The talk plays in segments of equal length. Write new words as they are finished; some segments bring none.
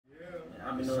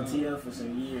I've been on TL for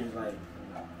some years. Like,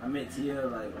 I met TL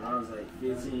like when I was like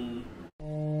 15.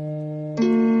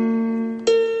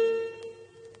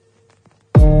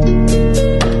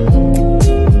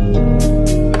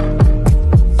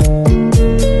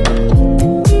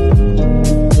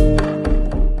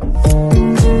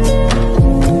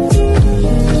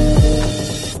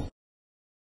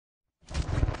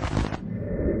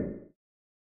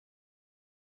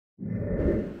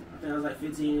 I was like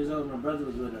 15 years old, my brother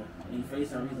was with her, and he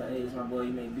FaceTime, he's like, hey, it's my boy,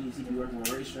 he make beats, he be working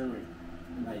with Ray Shrimmer.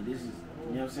 Like, this is,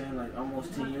 you know what I'm saying, like,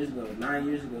 almost 10 years ago, 9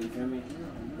 years ago, you feel me?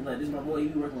 He's like, this is my boy, he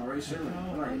be working with Ray Shrimmer.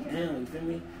 I'm like, damn, you feel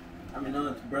me? I've been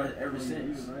knowing bro ever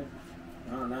since. I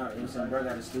don't know, you know what I'm saying, bro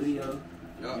got a studio,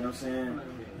 you know what I'm saying?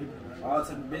 All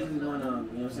type of business going on,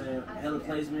 you know what I'm saying? Hella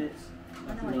placements, you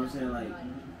know what I'm saying, like,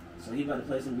 so he about to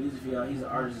play some music for y'all, he's an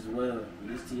artist as well,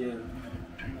 this TL, you know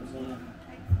what I'm saying?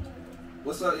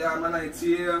 What's up, y'all? My name is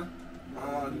TL. You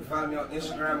can find me on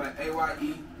Instagram at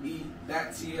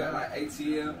Ayee.TL, like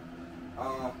ATL.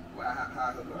 How I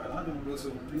hook up?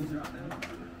 Bluetooth.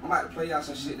 I'm about to play y'all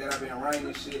some shit that I've been writing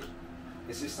and shit.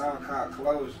 It's this song called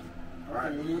Closure.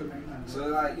 Right? So,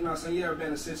 like, you know what I'm saying? You ever been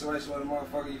in a situation with a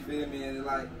motherfucker, you feel me? And,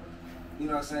 like, you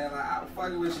know what I'm saying? Like, I'm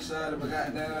fucking with you, son, but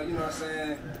goddamn, you know what I'm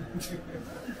saying?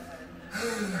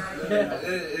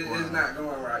 It's not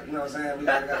going right, you know what I'm saying? We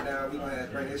gotta we gonna have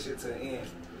to bring this shit to the end.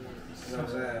 You know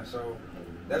what I'm saying? So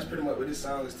that's pretty much what this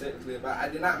song is technically about. I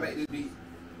did not make this beat, you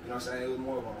know what I'm saying? It was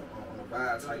more of on a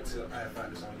vibe type tip. I had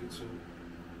found this on YouTube.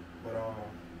 But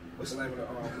what's the name of the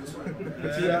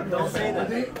song? Don't say the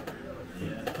name.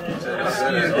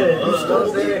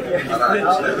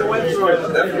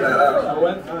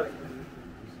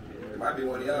 It might be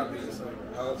one of y'all beats.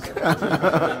 I was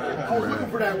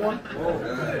looking for that one.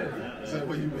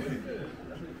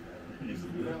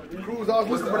 Cruz, I was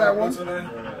looking for that one.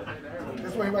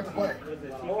 That's what he about to play.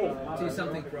 See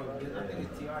something, bro. I think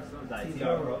it's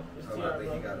TR, bro. So I think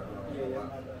he got a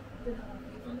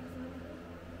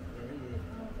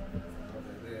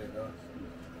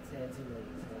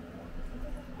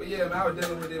But yeah, man, I was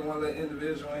dealing with this one little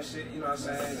individual and shit, you know what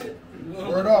I'm saying?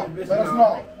 Word up, let us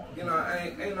know. You know,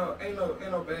 ain't no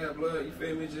bad blood, you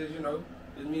feel me? Just, you know,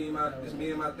 it's me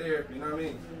and my therapy, you know what I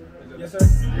mean? Yes, sir.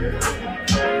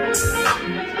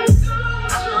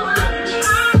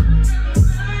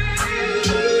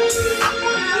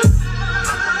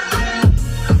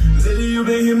 Lately you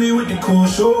been hitting me with the cool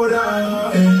shoulder,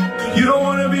 hey. You don't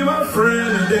wanna be my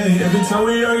friend today. Every time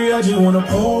we argue, I just wanna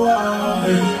pour out,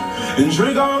 hey. And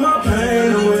drink all my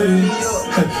pain away.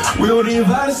 We don't even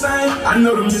vibe the same. I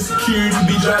know them insecurities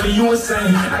be driving you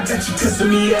insane. I got you kissing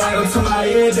me out to my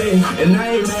every day. And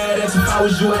I ain't mad at you. If I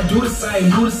was you, I'd do the same,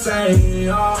 do the same.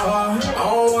 I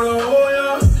don't wanna hold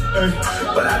ya, hey,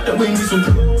 but I think we need some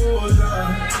closure. I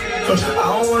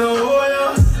don't wanna hold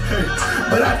ya, hey,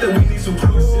 but I think we need some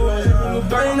closure.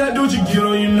 Thing I do, you get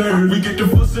on your nerves. We get the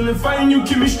fussing and fighting, you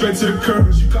keep me straight to the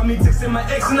curb. You call me texting my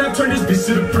ex and I turn this bitch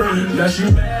to the perm. Now she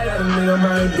mad at me, I'm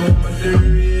out doing my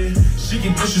dirty. She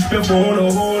get disrespectful on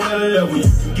a whole other level. You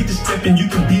can get the step and you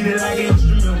can beat it like an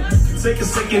instrumental. You can take a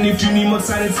second if you need more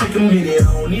time to take a minute. I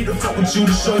don't need to fuck with you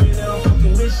to show you that I'm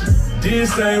fucking with you.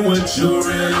 This ain't what you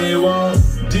really want.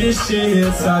 This shit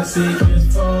here toxic as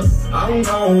fuck. I'm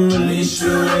gon' release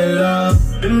you in love.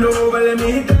 Bend over, let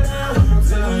me hit that.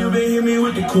 You been hitting me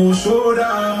with the cool shoulder,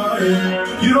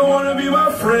 yeah. You don't wanna be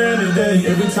my friend today.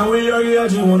 Every time we argue, I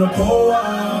just wanna pour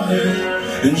out,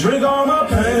 yeah. And drink all my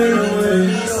pain away.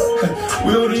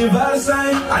 We don't even vibe the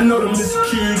same. I know them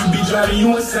insecurities be driving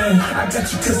you insane. I got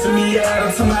you kissing me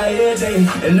out to my every day.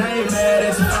 And I ain't mad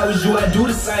at you. If I was you, I'd do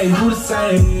the same, do the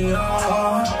same. I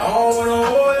don't wanna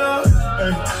hold ya,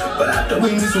 hey, but I think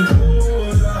we need some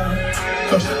closure.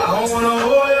 I don't wanna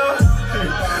hold ya,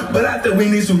 hey, but I think we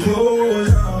need some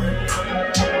closure.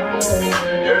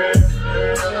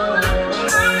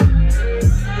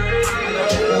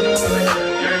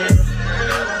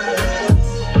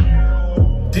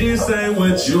 This ain't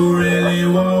what you really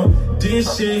want.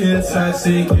 This shit here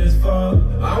toxic as fuck.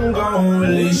 I'm gon'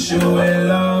 release you in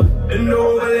love. And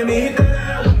nobody let me hit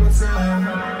that one more time.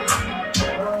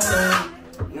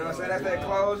 You know what I'm saying? That's that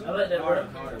close. I like that, bro.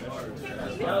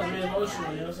 That was real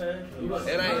emotional, you know what I'm saying?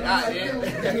 It ain't hot yet.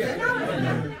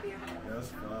 That's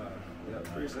fine. Yeah,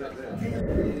 appreciate that. Yeah,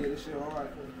 this shit hard.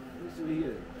 Let's see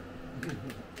here.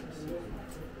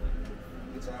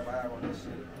 Get y'all vibe on this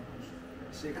shit.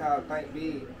 This shit called Think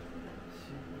Big.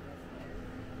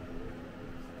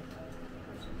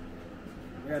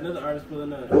 We got another artist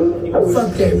pulling up. Fuck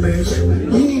that, man.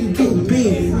 You need to think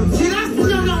big. See, that's no.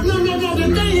 The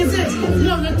thing is this.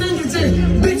 No, the thing is this.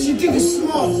 Bitch, you think it's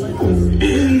small.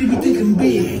 You need to be thinking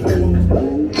big.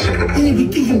 You need ain't be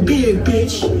thinking big,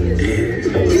 bitch. You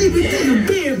ain't be thinking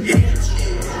big, bitch.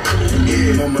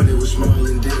 Yeah, my money was small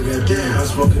and didn't got down. I'm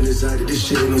smoking this out of this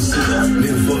shit ain't no secret.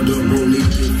 Nigga fucked up, bro, need to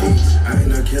get free. I ain't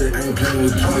not kidding, I ain't playing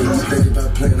with kids. Thinking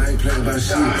about playing, I ain't playing about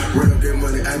shit. Run up that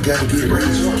money, I gotta get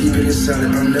rich. Keeping it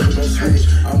solid, I'm never gonna switch.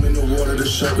 I'm in the water, the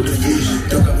shark with the fish.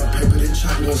 Don't got my paper, then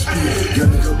chocolate on speed.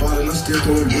 Young nigga ballin', I'm still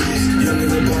throwing bricks. Young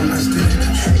nigga ballin', I still in the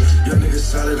truth. Young nigga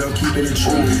solid, I'm keeping it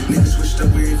true. Niggas switched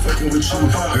up, we ain't fucking with you.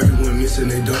 Everyone missing,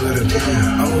 they don't got a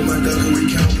plan. I'm with my dog and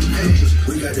we count the papers.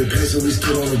 We got the pay, so we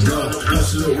still on the block.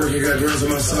 Hustle up, working, got girls on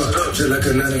my sock. Just like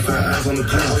a 95 eyes on the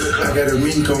clock. I got a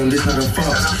mink on, this not a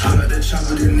fox. I like that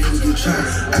chopper, then niggas get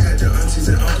chopped. I got the aunties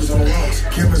and uncles on rocks.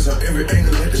 Cameras on every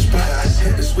angle at the spot. I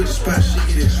had to switch the spot, shit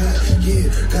get it hot. Yeah,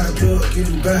 got a plug, get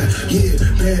you by. Yeah,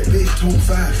 bad bitch, tone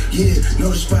 5. Yeah,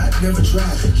 know the spot, never try.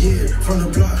 Yeah, from the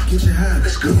block, get you high.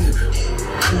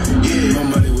 Yeah, my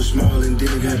money was small and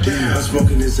didn't got down. I'm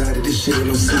smoking this out of this shit ain't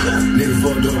no secret. Nigga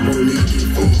fucked up, bro, need to get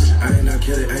free. I ain't not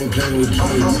kidding, I ain't playing with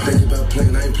kids. Thinking about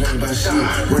playing, I ain't playing about shit.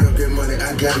 Run up that money,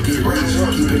 I gotta get rich.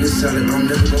 Keeping it solid, I'm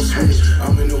never gonna switch.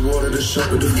 I'm in the water, the shark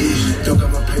with the fish. Don't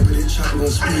got my paper, then chocolate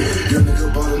on speed. Young nigga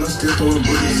ballin', I'm still throwing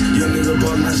bricks. Young nigga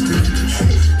ballin', I still in the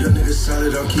truth. Young nigga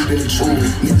solid, I'm keeping it true.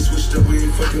 Niggas switched up, we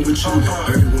ain't fucking with you.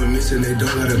 Everyone missing, they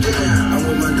don't got a plan. I'm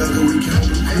with my dog and we count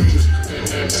the papers.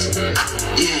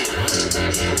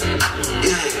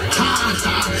 Ha ha,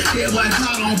 everybody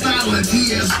caught on fire when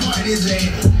TL started his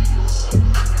ass.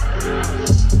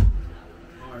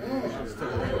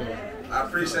 I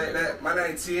appreciate that. My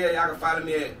name is TL. Y'all can follow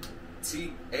me at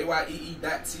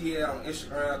Ayee.TL on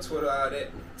Instagram, Twitter, all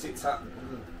that, TikTok.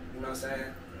 You know what I'm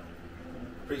saying?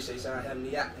 Appreciate y'all having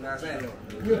me out. You know what I'm saying?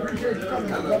 We appreciate you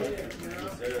coming. I love you.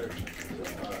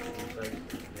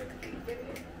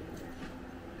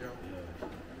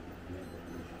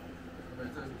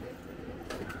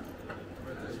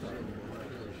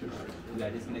 You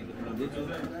got disconnected from the digital.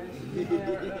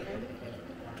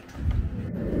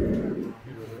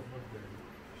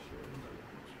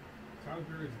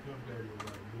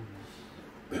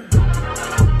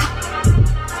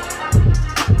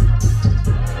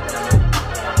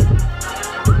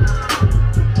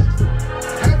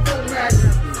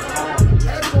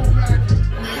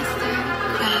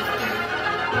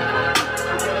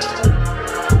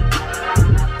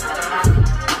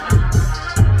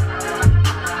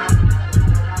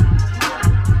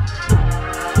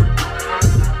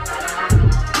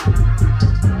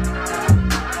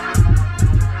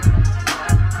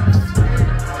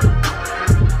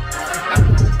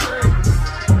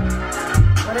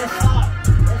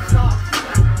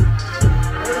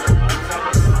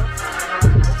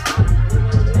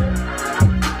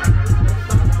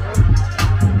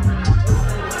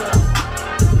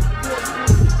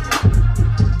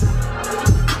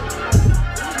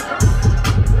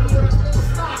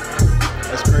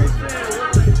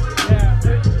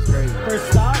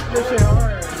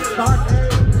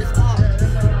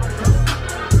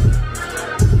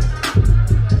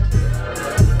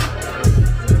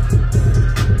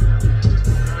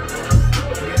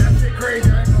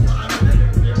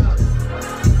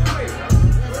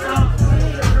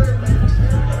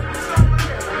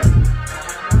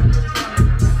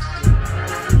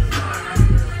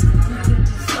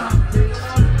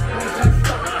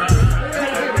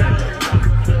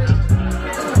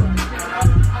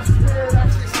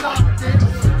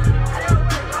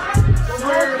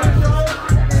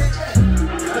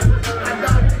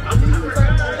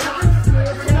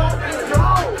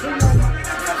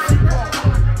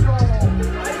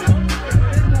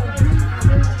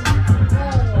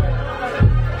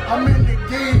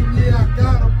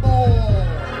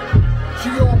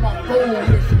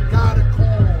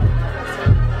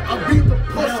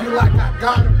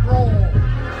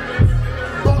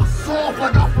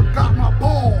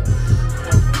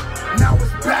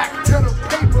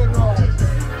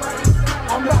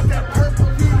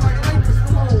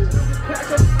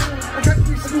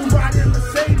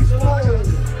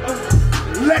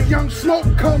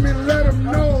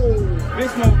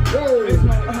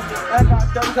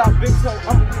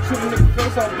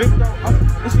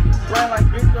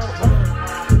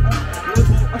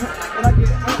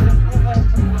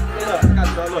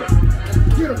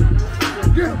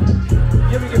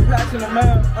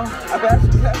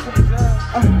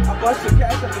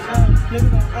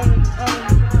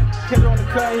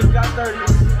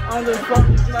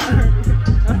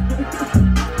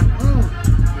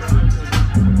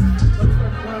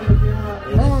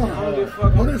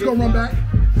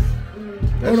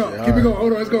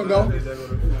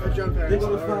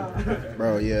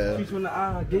 Bro, yeah. Shoot you in the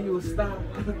eye, give you a stop.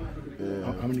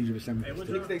 I'm gonna need you to send me.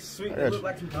 Niggas, they sweet. They look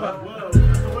like some pop.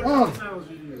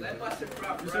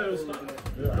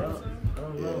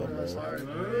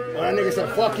 That nigga said,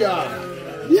 fuck y'all.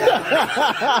 Yeah.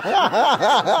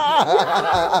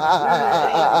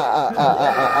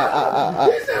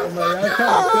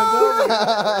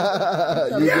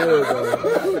 You good, bro.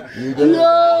 You good.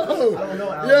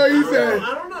 Yo, he said, I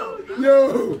don't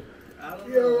know. I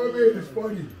mean, it's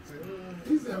funny.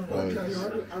 He said, fuck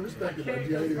y'all. I respect it, man.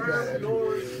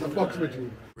 I fucks with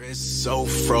you. Wrist so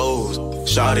froze,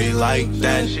 shawty like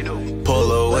that. Pull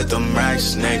her with the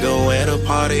max, nigga, where the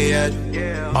party at?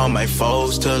 All my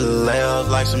foes to the left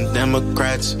like some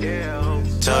Democrats.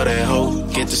 Tell that hoe,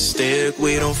 get the stick,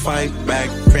 we don't fight back.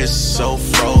 Wrist so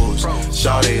froze,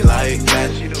 shawty like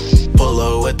that. Pull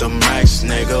her with the max,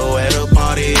 nigga, where the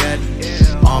party at?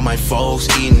 All my folks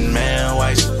eating, man,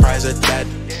 why surprised at that?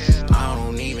 I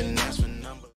don't even ask for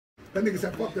numbers. That nigga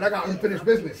said, fuck it, I got unfinished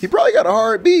business. He probably got a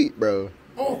hard beat, bro.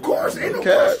 Oh, of course, ain't no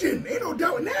question. Ain't no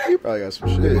doubt in that. He probably got some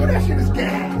shit. You know that shit is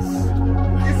gas.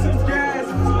 Get some gas.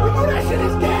 You know that shit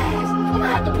is gas. I'm gonna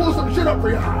have to pull some shit up for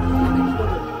y'all.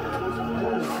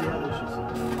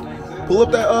 Pull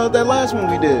up that last one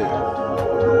we did.